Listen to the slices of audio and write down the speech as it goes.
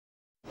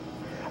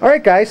All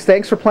right, guys,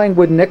 thanks for playing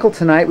Wooden Nickel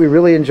tonight. We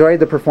really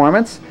enjoyed the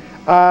performance.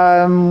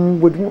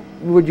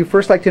 Would you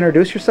first like to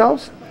introduce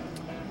yourselves?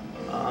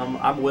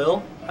 I'm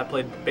Will. I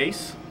played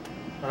bass.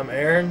 I'm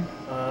Aaron.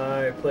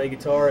 I play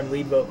guitar and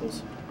lead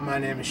vocals. My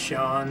name is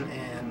Sean,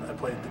 and I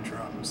played the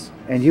drums.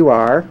 And you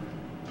are?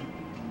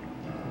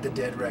 The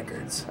Dead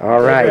Records. All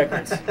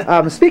right.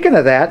 Speaking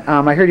of that,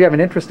 I heard you have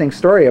an interesting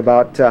story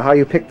about how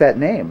you picked that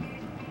name.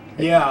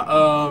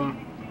 Yeah,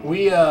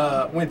 we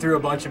went through a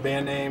bunch of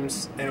band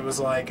names, and it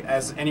was like,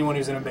 as anyone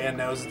who's in a band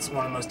knows, it's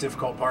one of the most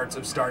difficult parts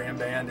of starting a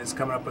band is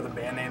coming up with a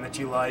band name that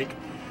you like.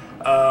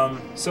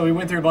 So we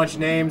went through a bunch of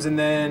names, and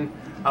then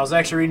I was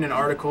actually reading an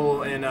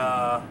article in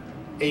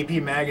AP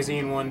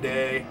Magazine one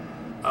day.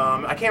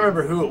 I can't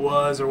remember who it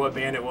was or what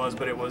band it was,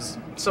 but it was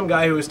some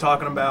guy who was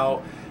talking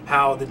about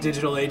how the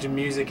digital age of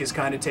music is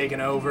kind of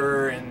taken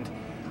over, and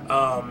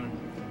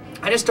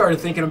I just started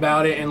thinking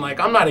about it, and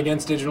like, I'm not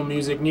against digital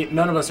music.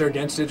 None of us are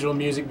against digital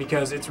music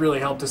because it's really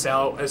helped us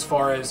out as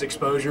far as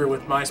exposure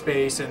with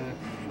MySpace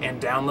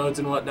and downloads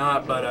and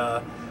whatnot, but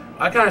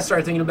I kind of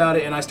started thinking about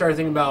it, and I started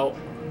thinking about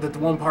that the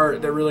one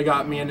part that really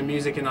got me into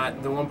music,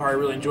 and the one part I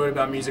really enjoyed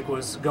about music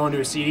was going to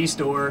a CD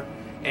store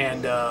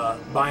and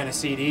buying a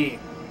CD.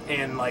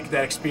 And like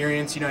that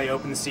experience, you know, you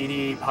open the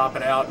CD, pop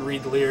it out, and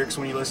read the lyrics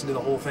when you listen to the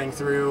whole thing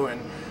through.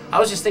 And I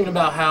was just thinking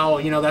about how,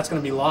 you know, that's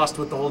going to be lost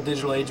with the whole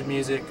digital age of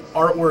music.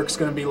 Artwork's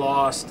going to be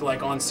lost,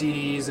 like on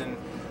CDs, and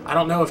I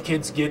don't know if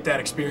kids get that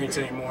experience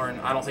anymore, and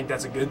I don't think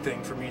that's a good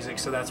thing for music.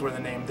 So that's where the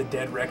name The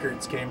Dead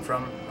Records came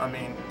from. I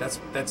mean, that's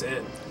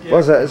it. Yeah.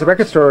 Well, as a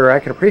record store,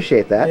 I can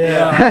appreciate that.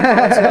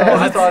 Yeah,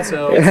 I thought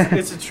so.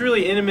 It's a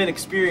truly intimate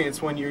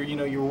experience when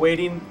you're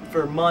waiting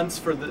for months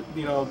for the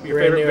your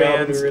favorite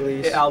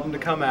band's album to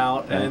come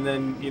out, right. And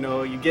then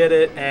you get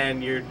it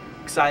and you're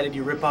excited.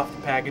 You rip off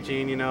the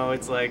packaging.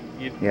 It's like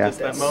just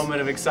that moment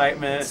of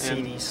excitement.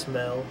 CD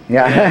smell.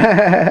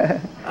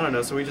 Yeah. I don't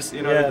know. So we just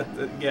like you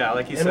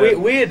and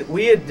said.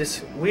 we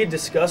had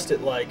discussed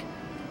it like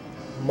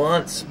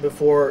months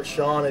before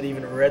Sean had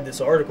even read this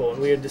article,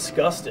 and we had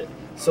discussed it.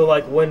 So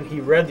like when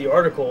he read the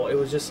article, it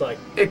was just like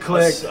it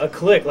clicked, a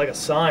click, like a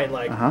sign,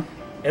 like.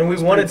 And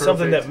we wanted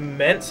something that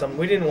meant something.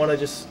 We didn't want to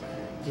just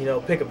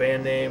pick a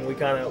band name.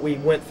 We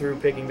went through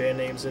picking band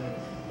names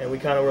and we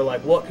kind of were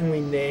like, what can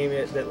we name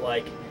it that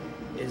like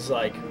is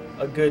like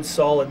a good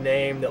solid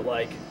name that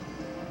like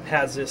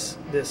has this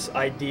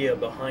idea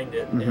behind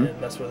it, and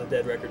that's where the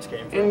Dead Records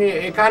came from. And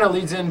it kind of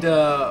leads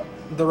into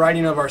the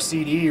writing of our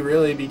CD,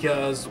 really,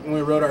 because when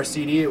we wrote our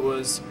CD, it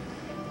was,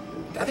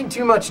 I think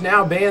too much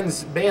now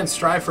bands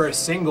strive for a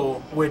single,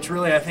 which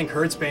really I think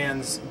hurts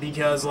bands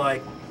because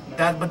like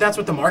but that's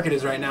what the market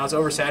is right now. It's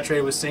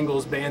oversaturated with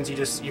singles. Bands,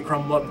 you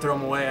crumble up and throw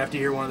them away after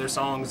you hear one of their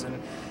songs,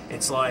 and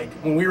it's like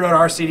when we wrote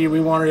our CD,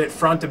 we wanted it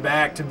front to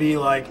back to be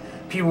like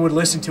people would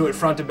listen to it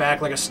front to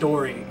back like a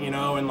story,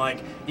 and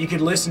like you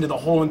could listen to the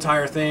whole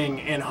entire thing,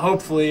 and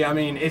hopefully, I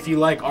mean, if you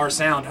like our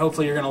sound,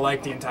 hopefully you're gonna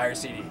like the entire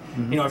CD.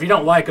 If you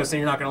don't like us,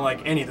 then you're not gonna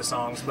like any of the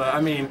songs. But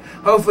I mean,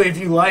 hopefully, if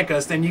you like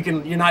us, then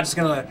you're not just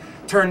gonna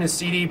turn the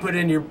CD, put it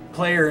in your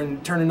player,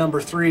 and turn to number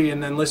 3,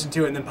 and then listen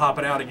to it, and then pop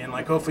it out again.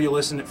 Like hopefully you'll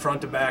listen to it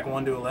front to back,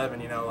 1 to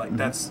 11. Like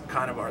that's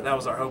kind of that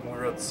was our hope when we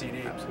wrote the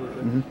CD.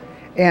 Absolutely.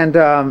 And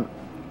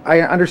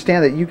I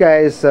understand that you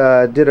guys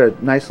did a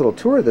nice little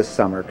tour this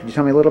summer. Could you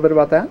tell me a little bit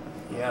about that?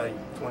 Yeah,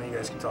 one of you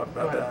guys can talk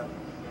about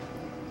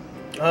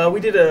that.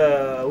 We did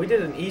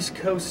an East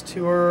Coast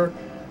tour,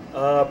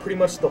 pretty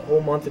much the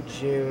whole month of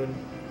June.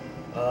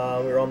 We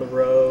were on the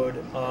road.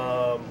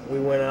 We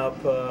went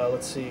up.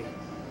 Let's see,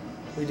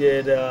 we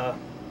did. I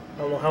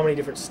don't know how many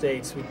different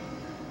states.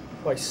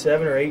 Probably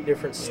 7 or 8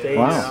 different states.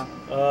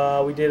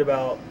 Wow. We did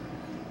about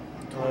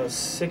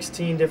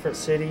 16 different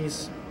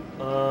cities.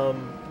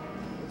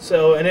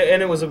 So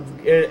it was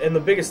and the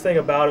biggest thing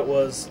about it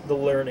was the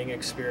learning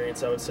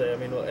experience, I would say. I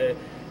mean,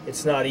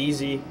 it's not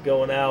easy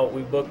going out.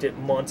 We booked it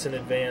months in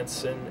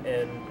advance and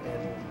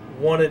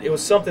it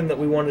was something that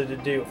we wanted to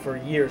do for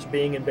years.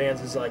 Being in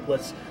bands is like,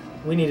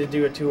 we need to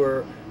do a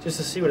tour just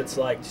to see what it's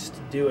like, just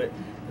to do it.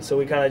 And so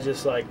we kind of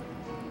just like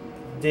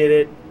did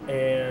it,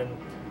 and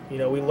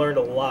we learned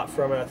a lot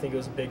from it. I think it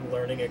was a big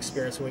learning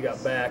experience when we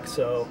got back.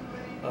 So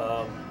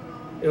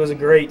it was a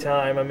great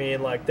time. I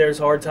mean, like, there's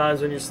hard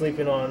times when you're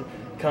sleeping on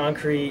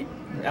concrete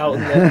out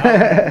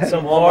in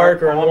some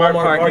park or in Walmart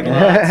parking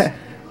lots.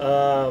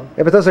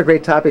 Yeah, but those are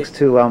great topics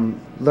to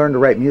learn to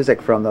write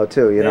music from, though,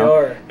 too. They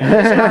are.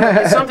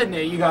 It's something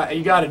that you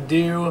got to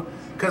do,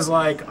 because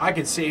like I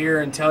could sit here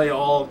and tell you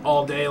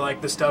all day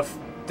like the stuff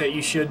that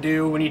you should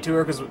do when you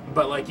tour,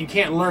 but like you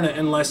can't learn it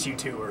unless you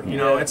tour.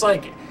 It's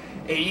like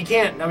you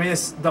can't. I mean,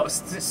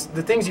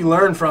 the things you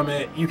learn from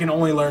it, you can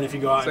only learn if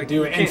you go out and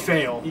do it and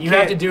fail. You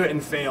have to do it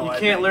and fail. You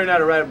can't learn how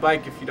to ride a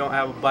bike if you don't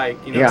have a bike.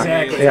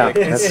 Exactly. Yeah,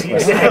 exactly.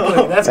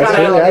 That's kind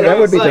of that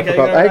would be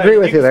difficult. I agree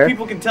with you there.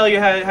 People can tell you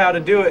how to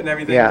do it and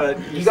everything,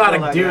 but you got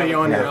to do it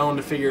on your own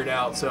to figure it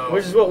out. So,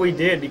 which is what we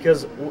did,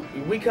 because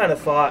we kind of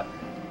thought.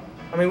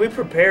 I mean, we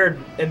prepared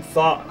and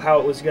thought how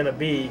it was going to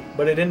be,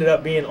 but it ended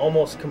up being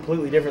almost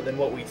completely different than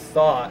what we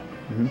thought.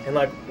 And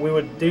like, we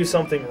would do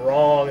something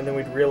wrong, and then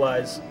we'd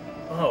realize,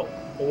 oh,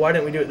 well, why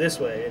didn't we do it this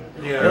way?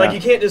 And like,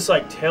 you can't just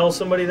like tell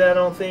somebody that, I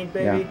don't think,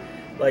 maybe.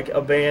 Like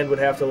a band would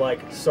have to like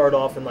start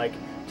off and like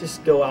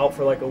just go out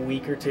for like a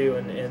week or two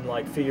and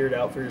like figure it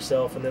out for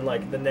yourself, and then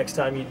like the next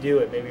time you do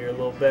it, maybe you're a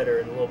little better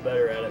and a little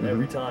better at it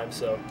every time.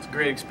 So it's a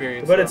great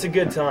experience. But it's a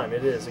good time.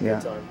 It is a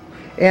good time.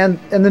 And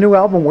the new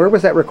album, where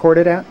was that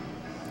recorded at?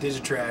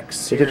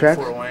 Digitrax here in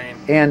Fort Wayne.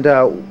 And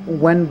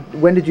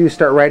when did you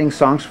start writing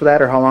songs for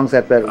that, or how long's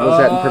that was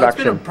that in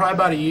production? It's been probably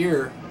about a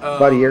year.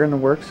 About a year in the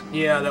works?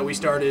 Yeah, that we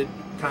started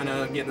kind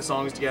of getting the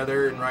songs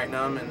together and writing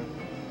them, and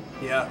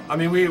yeah, I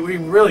mean we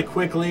really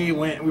quickly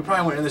we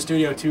probably went in the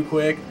studio too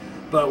quick,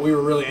 but we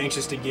were really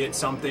anxious to get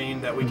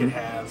something that we could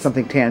have.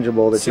 Something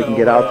tangible that you can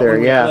get out there.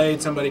 When we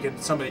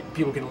played,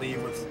 people can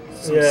leave with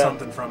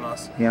something from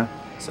us. Yeah.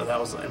 So that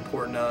was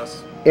important to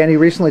us. And you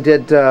recently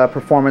did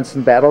performance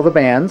in Battle of the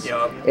Bands.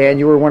 Yep. And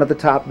you were one of the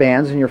top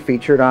bands, and you're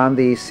featured on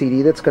the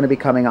CD that's going to be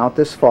coming out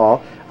this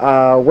fall.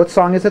 What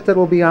song is it that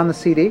will be on the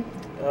CD?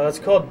 It's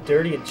called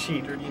Dirty and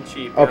Cheap. Dirty and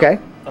Cheap. Okay.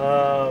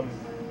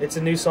 It's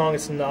a new song.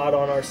 It's not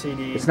on our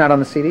CD. It's not on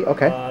the CD?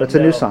 Okay. But it's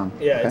a new song.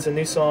 Yeah, okay. It's a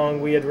new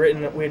song. We had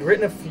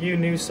written a few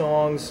new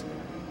songs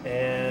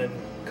and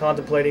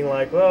contemplating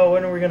like, well,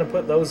 when are we going to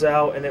put those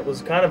out? And it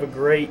was kind of a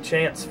great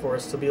chance for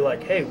us to be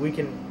like, hey, we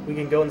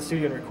can go in the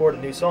studio and record a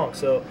new song.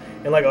 So,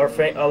 and like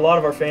a lot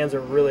of our fans are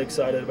really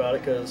excited about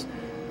it because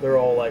they're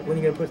all like, when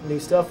are you going to put new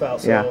stuff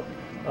out? So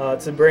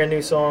it's a brand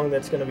new song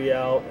that's going to be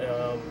out.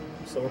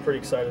 So we're pretty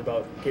excited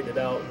about getting it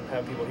out and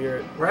having people hear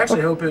it. We're actually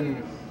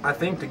hoping, I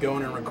think, to go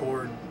in and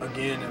record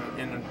again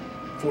in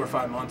 4 or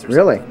 5 months or something.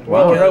 Really?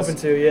 Well, we're hoping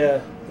to, yeah.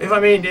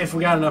 If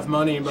we got enough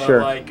money, but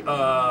like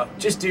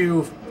just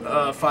do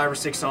 5 or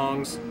 6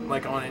 songs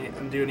like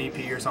and do an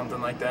EP or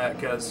something like that,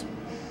 because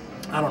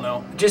I don't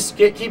know, just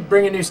keep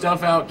bringing new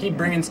stuff out, keep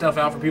bringing stuff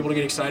out for people to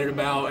get excited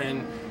about,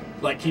 and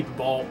like keep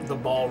the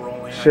ball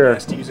rolling. I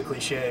guess, to use a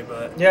cliche,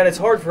 but yeah, and it's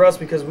hard for us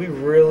because we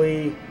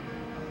really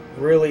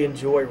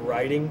enjoy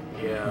writing.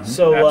 Yeah.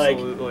 So like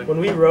when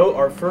we wrote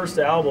our first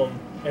album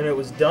and it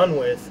was done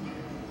with,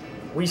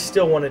 we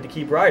still wanted to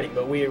keep writing,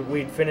 but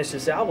we'd finished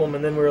this album,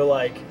 and then we were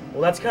like,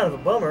 well, that's kind of a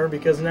bummer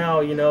because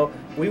now,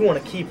 we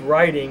want to keep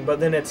writing, but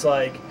then it's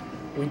like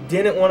we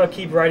didn't want to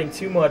keep writing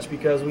too much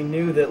because we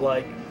knew that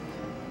like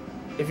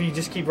if you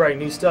just keep writing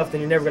new stuff, then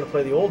you're never going to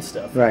play the old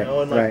stuff, right?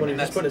 And like when you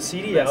just put a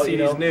CD out,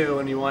 CD's new,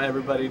 and you want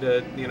everybody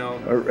to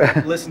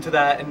listen to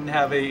that and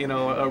have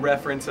a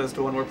reference as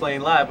to when we're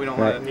playing live. We don't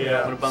want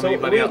to bum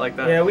anybody out like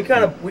that. Yeah, we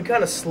kind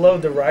of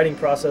slowed the writing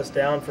process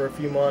down for a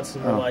few months,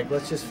 and we're like,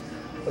 let's just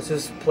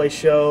play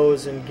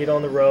shows and get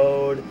on the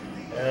road,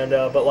 and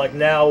but like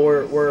now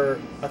I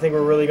think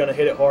we're really going to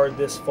hit it hard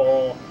this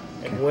fall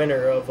and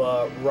winter of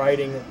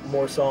writing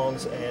more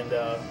songs and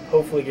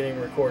hopefully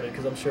getting recorded,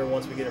 because I'm sure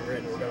once we get them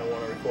written, we're going to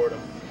want to record them.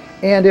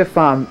 And if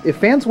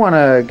fans want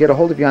to get a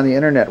hold of you on the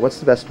internet, what's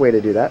the best way to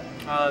do that?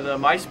 The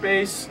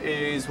MySpace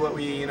is what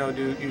we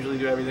usually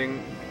do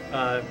everything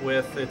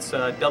with. It's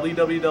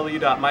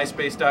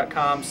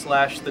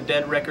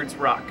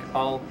www.myspace.com/thedeadrecordsrock.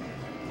 All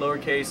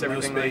lowercase,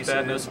 everything like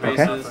that, no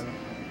spaces. Okay.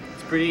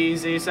 It's pretty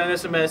easy. Send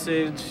us a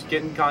message,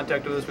 get in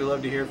contact with us. We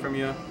love to hear from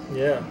you.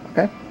 Yeah.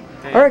 Okay.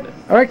 All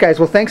right, guys.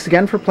 Well, thanks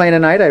again for playing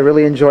tonight. I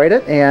really enjoyed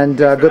it, and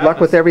good luck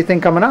with everything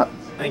coming up.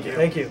 Thank you.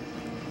 Thank you.